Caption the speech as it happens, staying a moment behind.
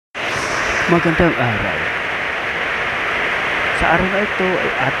Magandang araw. Sa araw na ito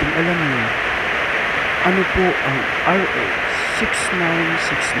ay ating alamin ano po ang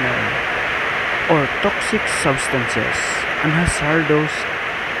R.A.6969 or Toxic Substances and Hazardous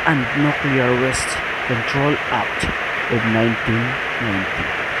and Nuclear Waste Control Act of 1990.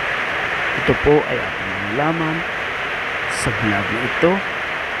 Ito po ay ating nalaman sa vlog na ito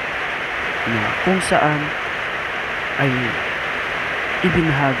na kung saan ay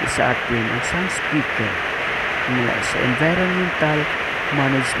ibinahagi sa atin ang isang speaker mula sa Environmental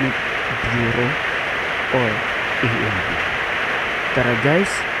Management Bureau or EMB. Tara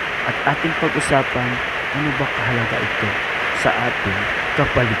guys, at ating pag-usapan ano ba kahalaga ito sa ating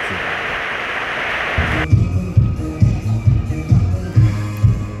kapaligiran.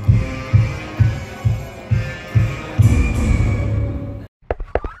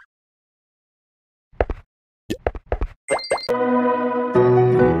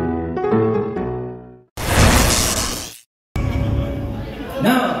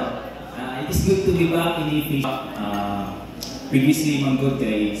 Good to be back in the previously Manood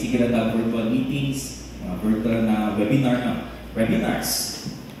kay sige na virtual meetings, virtual na webinars.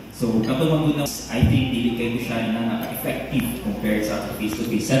 So kato Manood na I think dili kayo siya na naka-effective compared sa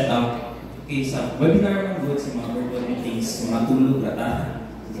face-to-face setup. Okay, sa webinar Manood sa mga virtual meetings, mga tulog rata.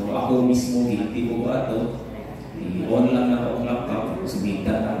 So ako mismo ginitibo ko ato. On lang na akong laptop,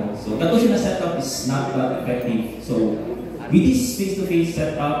 subita na ako. So kato siya na setup is not that effective. So with this face-to-face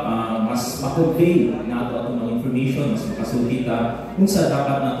setup, mas makonvey na ito mga information, mas makasulti kung sa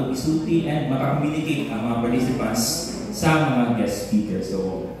dapat na ito isulti and makakommunicate ang mga participants sa mga guest speakers.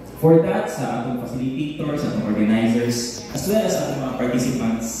 So, for that, sa atong facilitators, sa atong organizers, as well as sa atong mga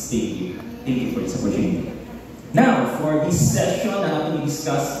participants, thank you. Thank you for this opportunity. Now, for this session na atong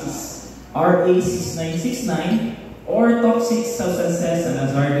discuss is R.A.6969 or Toxic Substances and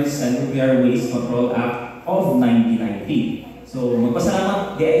Hazardous and Nuclear Waste Control Act of 1990. So,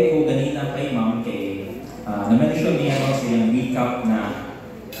 magpasalamat kay ko ganina kay ma'am kay na-mention niya ako sa yung recap na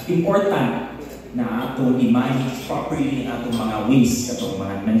important na ato i-manage properly atong mga waste. Atong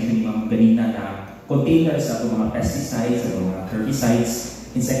mga mention ni ma'am ganina na containers atong mga pesticides, atong mga herbicides,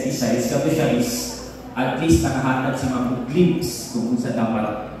 insecticides. Kato siya is at least nakahatag si ma'am glimpse kung sa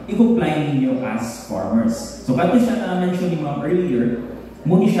dapat i-comply ninyo as farmers. So, kato siya na-mention ni ma'am earlier,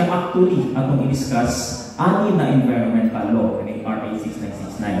 muna siya actually atong i-discuss anim na environmental law ng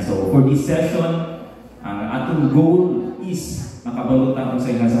R.A.6969. So, for this session, atong goal is makabalutan kung sa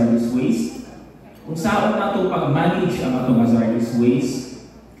hazardous waste, kung saan nato pag-manage ang atong hazardous waste,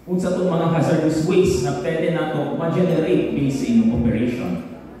 kung sa itong mga hazardous waste na pwede nato ma-generate based sa inyong operation,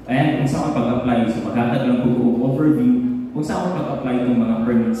 and kung saan pag-apply. So, maghatag lang po overview kung saan pag-apply itong mga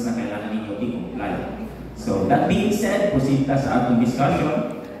permits na kailangan ninyo i-comply. So, that being said, proceed ta sa atong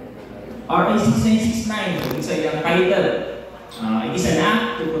discussion. R.A.6969, isa yung title. It is an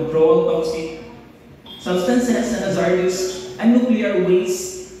act to control toxic substances and hazardous and nuclear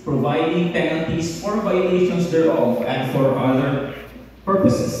waste, providing penalties for violations thereof and for other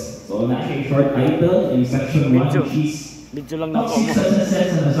purposes. So, na siya yung short title in section 1, which is Toxic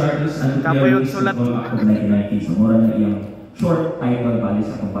Substances and Hazardous and Nuclear Waste Control Act of 1990. So, mura na yung short title bali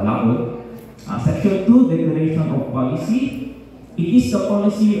sa akong balakod. Section 2, Declaration of Policy. It is the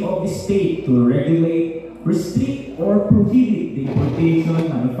policy of the state to regulate, restrict, or prohibit the importation,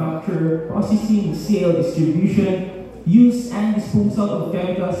 manufacture, processing, sale, distribution, use, and disposal of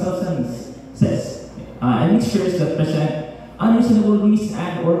chemical substances and mixtures that present unreasonable risk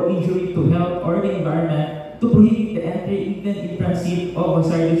and or injury to health or the environment, to prohibit the entry, even in transit of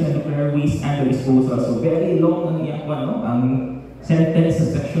hazardous and nuclear waste and the disposal. So very long ang iyang ang sentence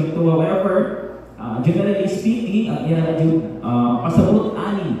sa section 2. However, generally speaking, ang pasabot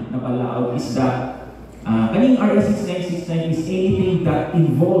ani na palaog is that kaning R.A.6969 is anything that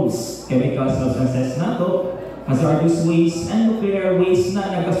involves chemical substances nato, hazardous waste, and nuclear waste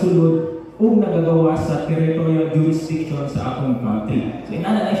na nagasulod o nagagawa sa territorial jurisdiction sa atong country. So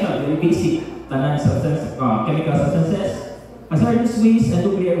inana na siya, very basic, tanan substance, chemical substances, hazardous waste, and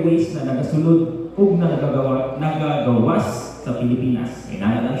nuclear waste na nagasulod o nagagawas sa Pilipinas.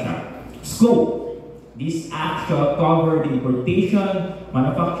 Inana na siya. Scope. This act shall cover the importation,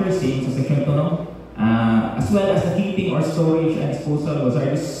 manufacture, same sa section 2, no? As well as the keeping or storage and disposal of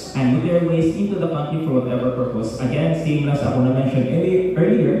hazardous and nuclear waste into the country for whatever purpose. Again, same lang sa ako na-mention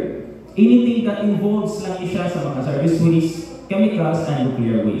earlier, anything that involves lang siya sa mga hazardous waste, chemicals, and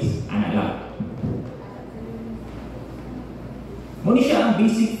nuclear waste. Ana lang. Muna siya ang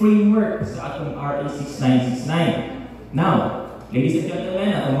basic framework sa atong R.A.6969. Now, Ladies and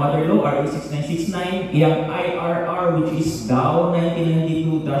gentlemen, ang mother law, R.A.6969, iyang IRR, which is DAO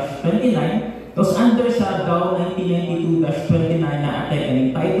 1992-29, tapos under sa DAO 1992-29 na atay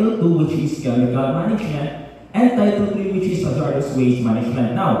kaning Title 2, which is Chemical Management, and Title 3, which is Hazardous Waste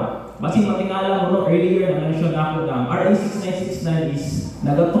Management. Now, basin matingala mo no, earlier na mention ako na ang RA6969 is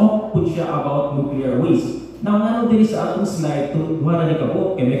nag-talk po siya about nuclear waste. Now, ano din sa atong slide, tuwa na ni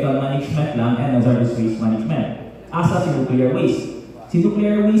Kapo, chemical management lang and hazardous waste management. Asa si nuclear waste? Si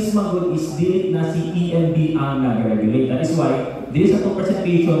nuclear waste magod is dili na si ENB ang nag-regulate. That is why, dili sa itong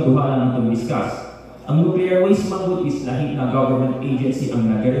presentation, duha lang itong discuss. Ang nuclear waste magod is lahi na government agency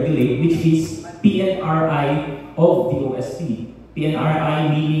ang nag-regulate, which is PNRI of the OSP.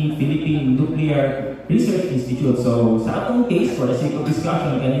 PNRI meaning Philippine Nuclear Research Institute. So, sa atong case, for the sake of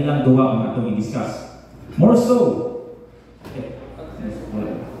discussion, kanilang duha ang atong i-discuss. More so,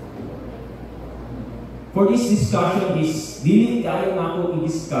 for this discussion is, dili tayo na ako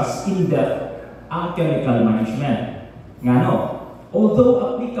i-discuss in depth ang chemical management. Nga no, although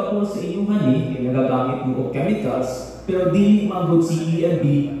applicable sa inyong hani, nagagamit mo og chemicals, pero dili magod si ENB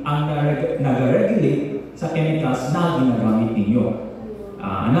ang nag-regulate sa chemicals na ginagamit ninyo.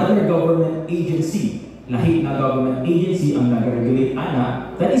 Another government agency, lahi na government agency ang nag-regulate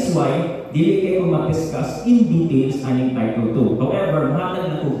ana. That is why, dili kayo mag-discuss in details aning Title 2. However, mahatag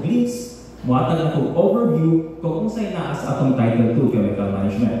na ko glimpse, mahatag na ko overview kung sa'y naas atong Title 2 Chemical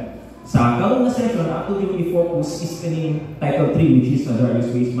Management. Sa karon na session, ato yung i-focus is kaning Title 3, which is Hazardous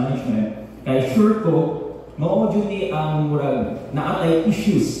Waste Management. Kaya sure ko, mao jud ni ang murag naatay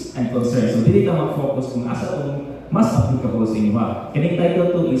issues and concerns. So dili ta mag-focus kung asa tong mas applicable sa inyo ha. Kaning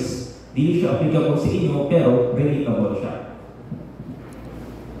Title 2 is dili siya applicable sa inyo pero relatable siya.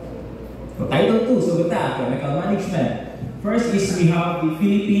 So Title 2, so kita, chemical management. First is we have the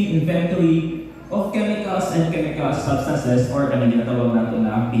Philippine Inventory of Chemicals and Chemical Substances, or kanang ginatawag nato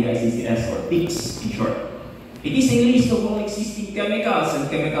na PICCS or PICS in short. It is a list of all existing chemicals and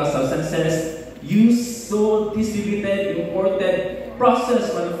chemical substances used, sold, distributed, imported,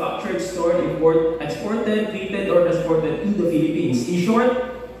 processed, manufactured, stored, exported, treated, or transported in the Philippines. In short,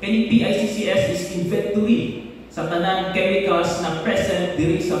 kaning PICCS is inventory sa tanang chemicals na present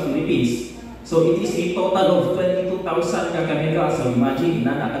diri sa Philippines. So it is a total of 22,000 ka chemicals. So imagine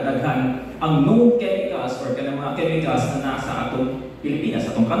na nakadaghan ang known chemicals or kanang mga chemicals na nasa atong Pilipinas,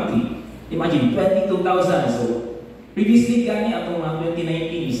 atong country. Imagine 22,000. So previously gani atong mga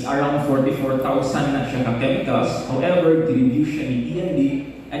 2019 is around 44,000 na siya ka chemicals. However, the-review siya ni END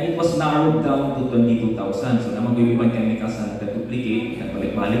and it was narrowed down to 22,000. So namang ibang chemicals na nagduplicate,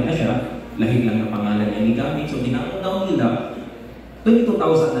 nagbalik-balik na siya, lahi lang na pangalan niya ni gamit. So dinarrow down nila,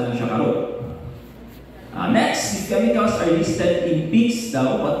 22,000 na lang siya karon. Next, if chemicals are listed in PICS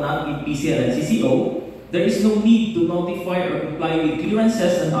daw but not in PCL and CCO, there is no need to notify or comply with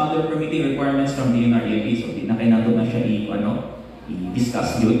clearances and other permitting requirements from the NREMP. So, di na kayo nato na siya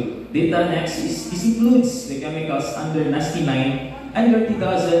i-discuss yun. Data next is, this includes the chemicals under NASTI 9 and Dirty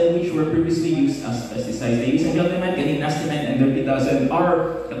Dozen, which were previously used as pesticides. Ladies and gentlemen, kaning NASTI 9 and Dirty Dozen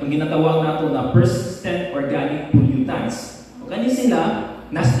are katong ginatawag nato na persistent organic pollutants. O kani sila,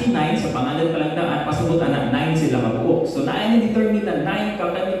 NASTI 9, sa pangalan palang daan, pasubutan na 9 sila kabuo. So, na-determine na 9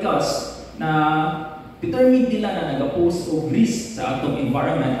 ka-chemicals na determine nila na nag-pose of risk sa atong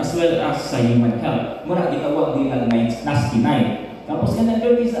environment as well as sa human health. Muna, gitawag nila NASTI 9. Tapos, kanang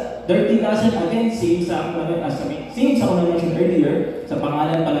Dirty Dozen, again, same sa ako na mention earlier, sa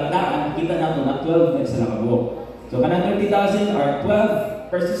pangalan palang daan, kita nato na 12 na sila kabuo. So, kanang Dirty Dozen are 12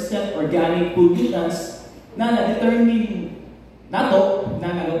 persistent organic pollutants na na-determine nato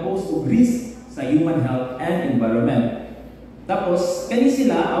na nag-pose of risk sa human health and environment. Tapos, kani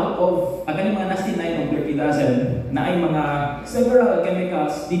sila out of, kani mga NASTI 9 of 30,000 na ay mga several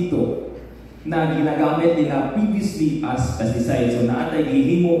chemicals dito na ginagamit nila previously as pesticides. So, naatay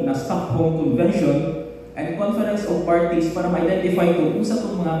gihimo na Stockholm Convention and Conference of Parties para ma-identify kung usa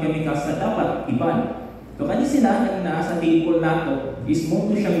itong mga chemicals na dapat iban. So, kani sila na nasa table nato is mo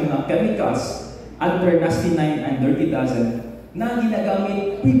siyang mga chemicals under NASTI 9 and 30,000 na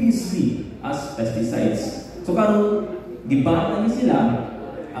ginagamit previously as pesticides. So karon giban na sila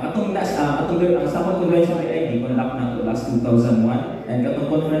atong Stockholm Convention ay ginalak na to last 2001 and katong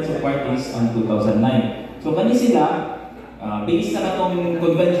Conference of Parties on 2009. So kani sila based na katong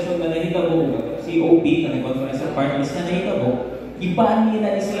convention na nahitabo COP na Conference of Parties na nahitabo, iban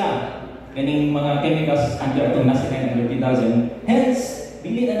nila ni sila kaning mga chemicals under atong NASTI 9 and 30,000. Hence,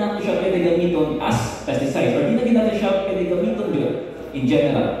 dili na nato siya pwede gamiton as pesticides or di na natin siya pwede gamiton in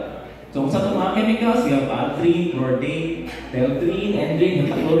general. So sa itong mga chemicals, we have aldrin, chlordane, deltrin, endrin,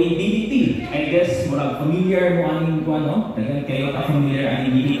 heptachlorine, DDT. I guess, murag familiar mo aning ko ano? Dagan kayo ka-familiar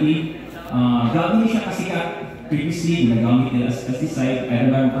aning DDT. Grabe niya siya kasikat. Previously, ginagamit nila as pesticide. I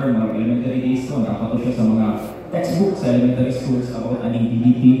remember, mga elementary days ko, nakapato siya sa mga textbooks sa elementary schools about aning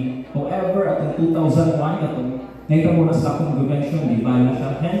DDT. However, at 2001, ngayon muna sa akong convention, di ba na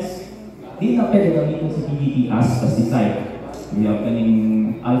siya? Hence, di na pwede gamitin sa DDT as pesticide. We have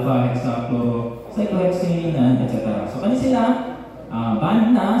kaning alpha, hexachloro, cyclohexane, etc. So kani sila,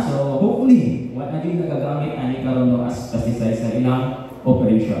 banned na. So hopefully, what na din nagagamit ani karon as pesticide sa ilang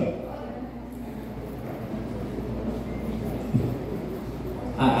operation.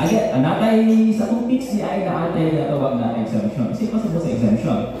 Again, anatay sa kung fix ni ay naatay na tawag na exemption. Kasi pa sa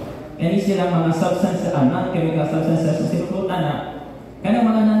exemption. Kani sila mga substances, non-chemical substances, kasi na kaya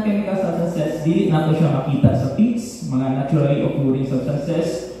mga non-chemical substances, di nato siya makita sa peats, mga naturally occurring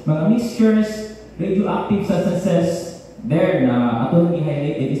substances, mga mixtures, radioactive substances, there na ato nang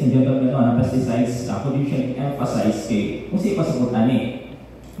i-highlight, ladies and gentlemen, na pesticides, ako din siya emphasize kay kung siya pasabutan ni.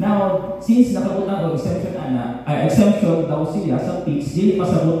 Now, since nakabutan o exemption daw siya sa peats, di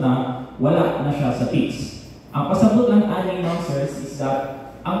pasabot na wala na siya sa peats. Ang pasabot lang aning answers is that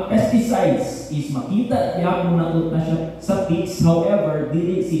ang pesticides is makita niya kung natot na siya sa peats, however,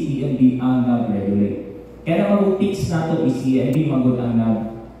 dili si ENB ang nag-regulate. Kaya naman peaks nato is ENB magod ang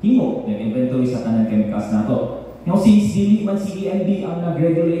naghimo ng inventory sa tanang chemicals nato. Now, since dili man si ENB ang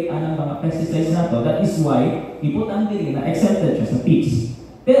nag-regulate ang mga pesticides nato, that is why iputan dili na exempted siya sa peaks.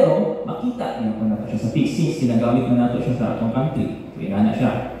 Pero, makita niya kung nato siya sa peaks since ginagamit na nato siya sa atong country. So, na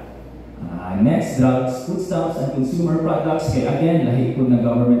siya. Next, drugs, foodstuffs, and consumer products. Kaya again, lahi po na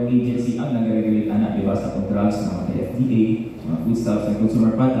government agency ang nag-regulate na diba sa itong drugs, mga FDA, mga foodstuffs and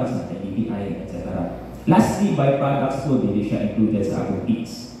consumer products, mga DTI, etc. Lastly, byproducts po, hindi siya included sa atong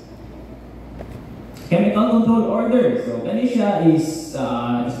peaks. Chemical control order. So, kani siya is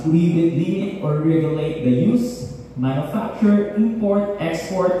prohibit, limit, or regulate the use, manufacture, import,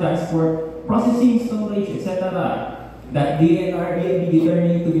 export, transport, processing, storage, etc. that DNR be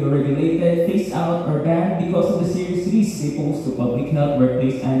determined to be regulated, phased out, or banned because of the serious risks they pose to public health,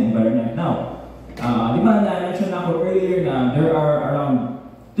 workplace, and environment. Now, di ba na-mention ako earlier na there are around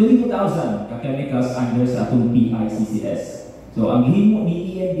 22,000 chemicals under sa atong PICCS. So, ang himo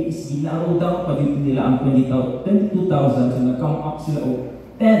ni ENB is ginaro down pa dito nila ang 22,000. So, nag-come up sila o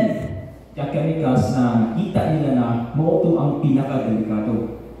 10 chemicals na nakita nila na mauto ang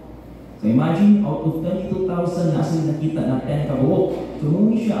pinaka-delikado. So imagine, out of 22,000 na sila nakita na 10 kabuok. So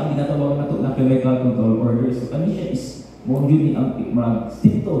muna siya ang ginatawag na ito na chemical control order. So kami siya is more yun ang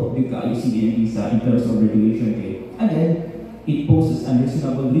stricto di ka IUCDMP sa in terms of regulation kay. Again, it poses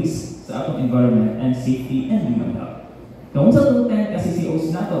unreasonable risk sa atong environment and safety and human health. So kung sa itong 10 kasi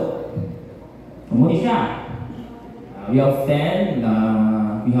COs na ito, muna siya. We have 10,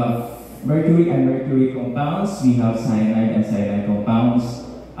 we have mercury and mercury compounds, we have cyanide and cyanide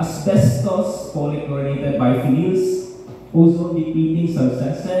compounds, asbestos, polychlorinated biphenyls, ozone-depleting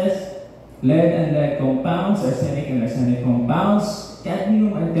substances, lead and lead compounds, arsenic and arsenic compounds,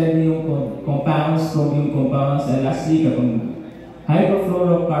 cadmium and cadmium compounds, chromium compounds, and lastly,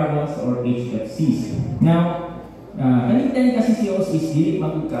 hydrofluorocarbons or HFCs. Now, kanina kasi COs is dili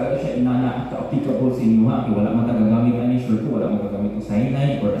magkakaroon siya inana ka-applicable sa inyo ha, kaya wala matagagamit ani sure ko, wala magagamit ng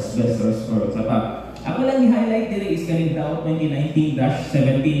cyanide or asbestos or sa pa. Ako lang i-highlight dili is kanin daw 2019-17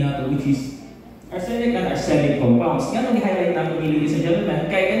 na to, which is arsenic and arsenic compounds. Yan ang i-highlight natin ladies and gentlemen.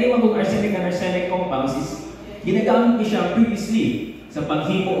 Kaya kanina kung arsenic and arsenic compounds is ginagamit ko siya previously sa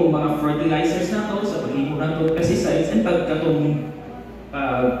paghimo o mga fertilizers na to, sa paghimo na to pesticides and pagkatong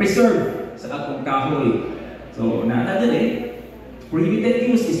preserve sa atong kahoy. So, naatadali,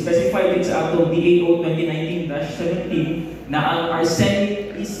 prohibited use is specified din sa atong DAO 2019-17 na ang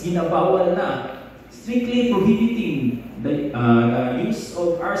arsenic is ginabawal na, strictly prohibiting the use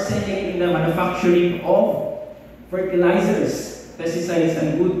of arsenic in the manufacturing of fertilizers, pesticides,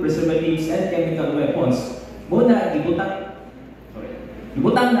 and wood preservatives and chemical weapons. Muna,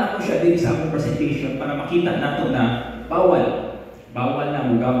 ibutan na ako siya din sa akong presentation para makita nato na bawal na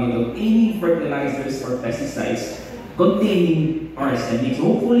magamit of any fertilizers or pesticides containing arsenic.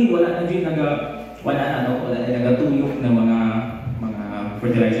 So hopefully wala na nagatuyok na mga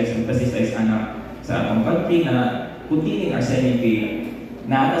fertilizers and pesticides sa atong country na containing arsenic.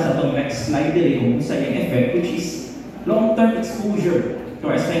 Na sa atong next slide din kung sa yung effect, which is long-term exposure to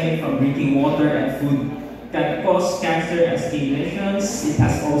arsenic from drinking water and food can cause cancer and skin lesions. It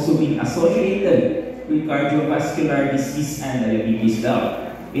has also been associated with cardiovascular disease and diabetes.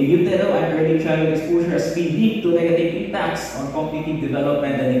 In utero and early childhood exposure has been linked to negative impacts on cognitive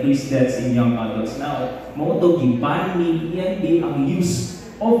development and increased deaths in young adults. Now, mo to giban ni PNB ang use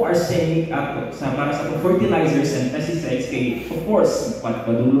of arsenic para sa fertilizers and pesticides kay, of course,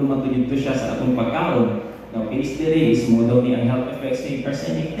 padulong man to siya sa atong pagkaon. Now, is mo daw ni ang health effects ng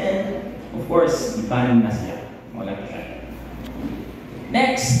arsenic, then, of course, giban na siya. Wala ko siya.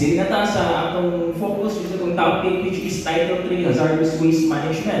 Next, din na ta sa atong focus sa itong topic, which is Title 3, Hazardous Waste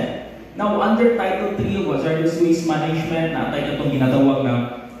Management. Now, under Title 3 of Hazardous Waste Management, natin itong ginatawag na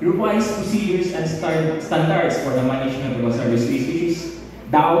Revised Procedures and Standards for the Management of Hazardous Waste, which is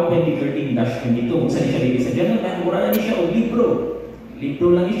DAO 2013-22. Kung saan siya, ladies and gentlemen, mura na siya o libro.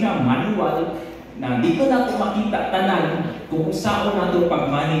 Libro lang siya, manual, na dito na ito makita tanan kung saan na ito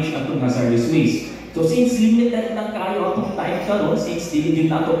pag-manage atong hazardous waste. So since limited lang kayo atong time karon, since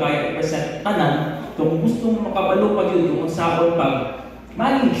hindi na ito kaya i-present tanan, kung gusto mo makabalo pa yun kung saan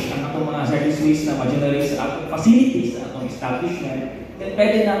pag-manage ang atong mga hazardous waste na ma-generate sa atong facilities, sa atong establishment, then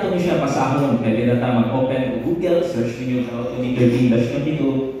pwede na ito siya pasahon. Pwede na tayo mag-open o Google, search niyo sa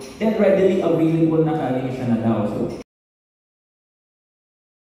 2013-22, then readily available na kaya siya na daw. So,